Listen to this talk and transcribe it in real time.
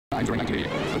times during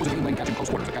 1988. It was a game-winning catch in close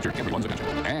quarters that captured everyone's attention.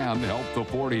 And helped the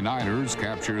 49ers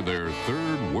capture their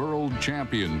 3rd world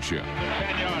championship.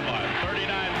 10-yard line,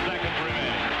 39 seconds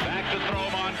remaining. Back to throw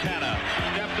Montana.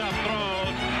 Steps up,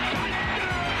 throws.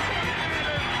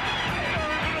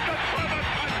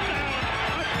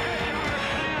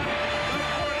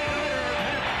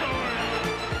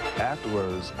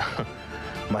 Afterwards,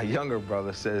 my younger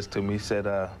brother says to me, he said,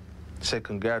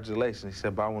 congratulations. He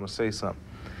said, but I want to say something.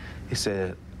 He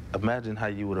said, imagine how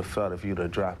you would have felt if you'd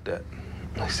have dropped that.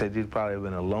 He said, you'd probably have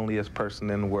been the loneliest person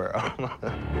in the world.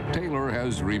 Taylor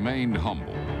has remained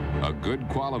humble, a good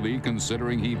quality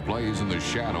considering he plays in the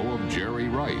shadow of Jerry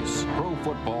Rice, pro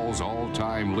football's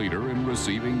all-time leader in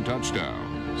receiving touchdowns.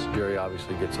 Jerry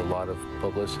obviously gets a lot of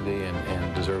publicity,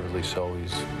 and deservedly so.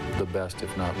 He's the best,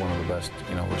 if not one of the best,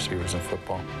 receivers in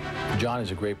football. John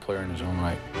is a great player in his own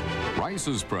right.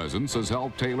 Rice's presence has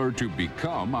helped Taylor to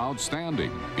become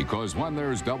outstanding because when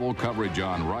there's double coverage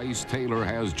on Rice, Taylor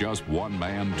has just one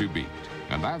man to beat.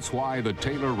 And that's why the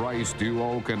Taylor-Rice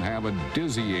duo can have a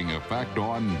dizzying effect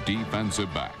on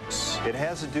defensive backs. It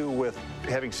has to do with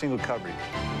having single coverage.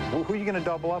 Who are you going to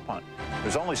double up on?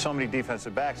 There's only so many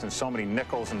defensive backs and so many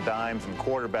nickels and dimes and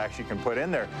quarterbacks you can put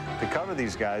in there to cover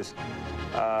these guys.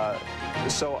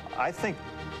 So I think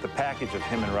the package of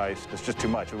him and Rice is just too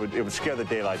much. It would scare the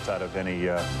daylights out of any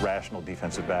rational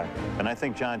defensive back. And I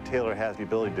think John Taylor has the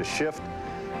ability to shift,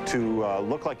 to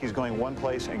look like he's going one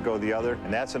place and go the other,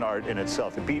 and that's an art in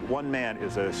itself. To beat one man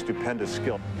is a stupendous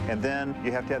skill. And then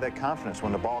you have to have that confidence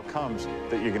when the ball comes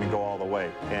that you're going to go all the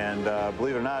way. And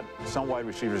believe it or not, some wide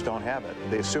receivers don't have it.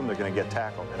 They assume they're going to get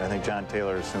tackled, and I think John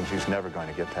Taylor assumes he's never going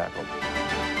to get tackled.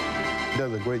 He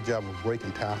does a great job of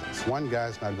breaking tackles. One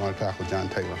guy's not going to tackle John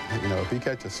Taylor. If he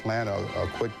catches a slant or a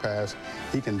quick pass,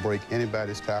 he can break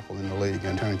anybody's tackle in the league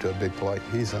and turn into a big play.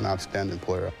 He's an outstanding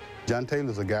player. John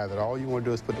Taylor's a guy that all you want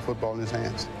to do is put the football in his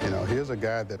hands. Here's a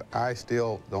guy that I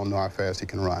still don't know how fast he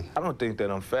can run. I don't think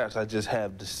that I'm fast. I just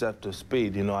have deceptive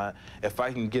speed. If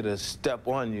I can get a step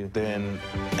on you, then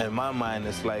in my mind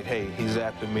it's like, hey, he's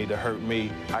after me to hurt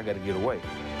me. I got to get away.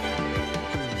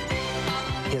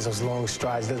 He has those long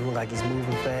strides. Doesn't look like he's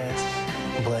moving fast,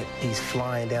 but he's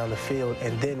flying down the field.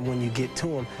 And then when you get to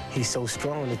him, he's so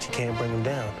strong that you can't bring him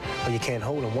down, or you can't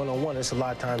hold him one-on-one. There's a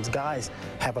lot of times guys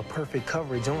have a perfect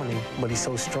coverage on him, but he's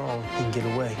so strong he can get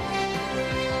away.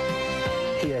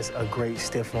 He has a great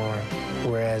stiff arm,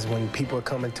 whereas when people are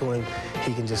coming to him,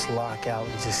 he can just lock out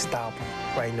and just stop them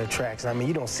right in their tracks. I mean,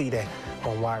 you don't see that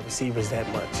on wide receivers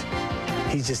that much.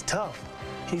 He's just tough.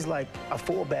 He's like a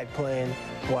fullback playing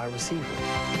wide receiver.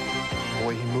 The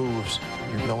way he moves,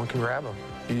 no one can grab him.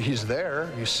 He's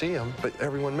there, you see him, but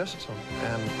everyone misses him.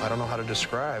 And I don't know how to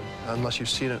describe, unless you've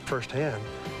seen it firsthand,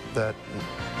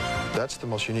 that's the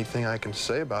most unique thing I can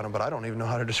say about him, but I don't even know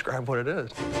how to describe what it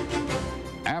is.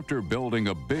 After building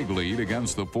a big lead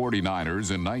against the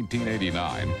 49ers in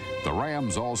 1989, the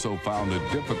Rams also found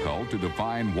it difficult to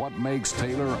define what makes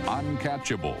Taylor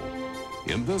uncatchable.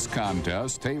 In this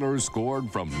contest, Taylor scored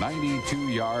from 92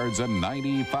 yards and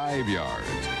 95 yards,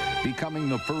 becoming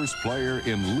the first player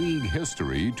in league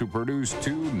history to produce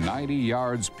 2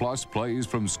 90-yards-plus plays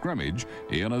from scrimmage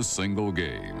in a single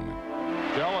game.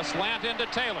 Joe, a slant into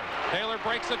Taylor. Taylor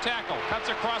breaks the tackle, cuts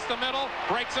across the middle,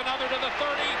 breaks another to the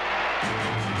 30.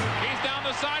 He's down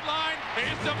the sideline.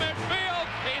 He's to midfield.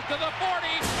 He's to the 40.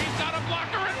 He's got a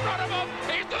blocker in front of him.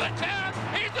 He's to the 10.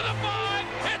 He's to the 5.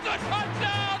 It's a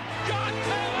touchdown. John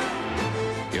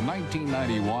Taylor. In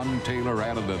 1991, Taylor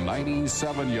added a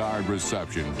 97-yard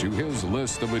reception to his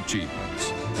list of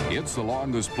achievements. It's the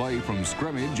longest play from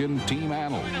scrimmage in team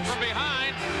annals. From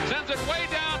behind, sends it way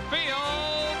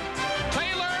downfield.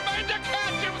 Taylor made the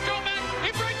catch. It was 2 men.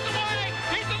 He breaks away.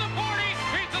 He's to the 40.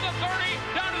 He's to the 30.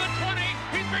 Down to the 20.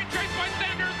 He's being chased by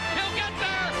Sanders. He'll get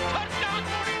there. Touchdown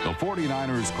 49. The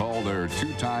 49ers call their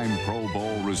 2-time Pro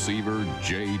Bowl receiver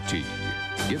JT.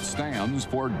 It stands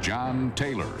for John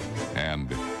Taylor,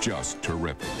 and just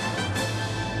terrific.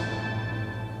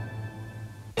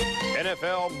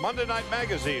 NFL Monday Night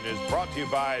Magazine is brought to you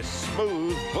by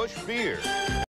Smooth Bush Beer.